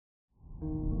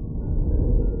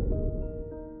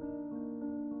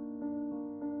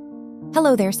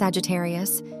Hello there,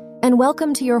 Sagittarius, and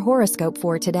welcome to your horoscope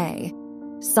for today,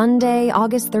 Sunday,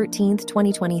 August 13th,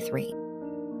 2023.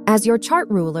 As your chart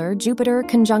ruler, Jupiter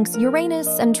conjuncts Uranus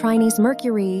and trines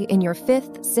Mercury in your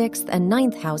 5th, 6th, and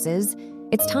 9th houses,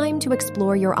 it's time to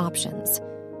explore your options.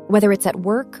 Whether it's at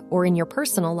work or in your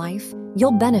personal life,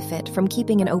 you'll benefit from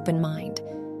keeping an open mind.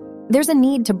 There's a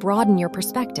need to broaden your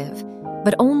perspective,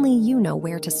 but only you know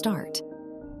where to start.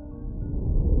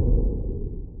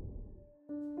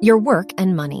 Your work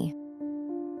and money.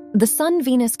 The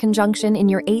Sun-Venus conjunction in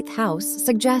your 8th house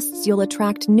suggests you'll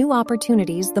attract new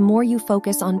opportunities the more you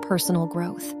focus on personal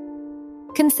growth.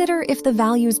 Consider if the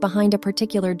values behind a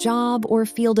particular job or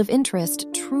field of interest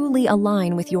truly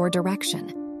align with your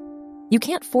direction. You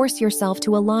can't force yourself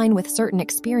to align with certain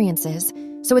experiences,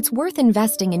 so it's worth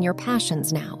investing in your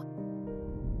passions now.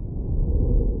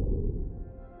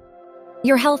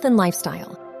 Your health and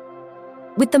lifestyle.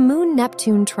 With the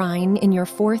Moon-Neptune trine in your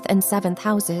 4th and 7th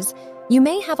houses, you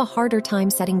may have a harder time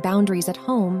setting boundaries at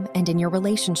home and in your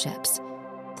relationships.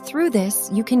 Through this,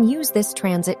 you can use this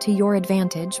transit to your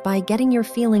advantage by getting your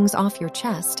feelings off your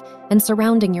chest and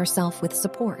surrounding yourself with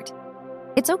support.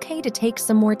 It's okay to take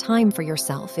some more time for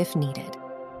yourself if needed.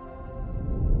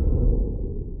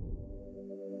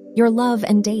 Your love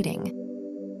and dating.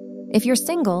 If you're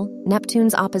single,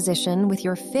 Neptune's opposition with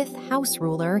your 5th house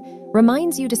ruler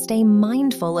reminds you to stay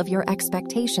mindful of your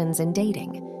expectations in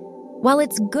dating. While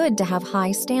it's good to have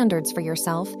high standards for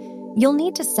yourself, you'll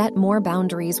need to set more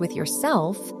boundaries with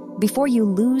yourself before you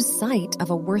lose sight of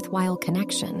a worthwhile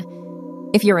connection.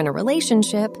 If you're in a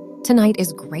relationship, tonight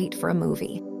is great for a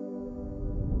movie.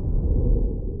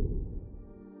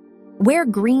 Wear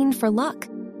green for luck.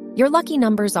 Your lucky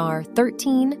numbers are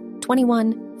 13,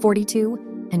 21, 42,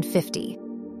 and 50.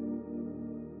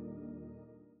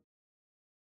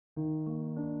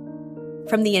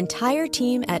 From the entire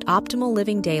team at Optimal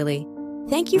Living Daily,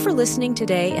 thank you for listening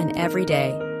today and every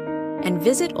day. And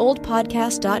visit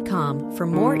oldpodcast.com for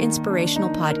more inspirational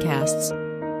podcasts.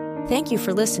 Thank you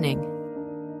for listening.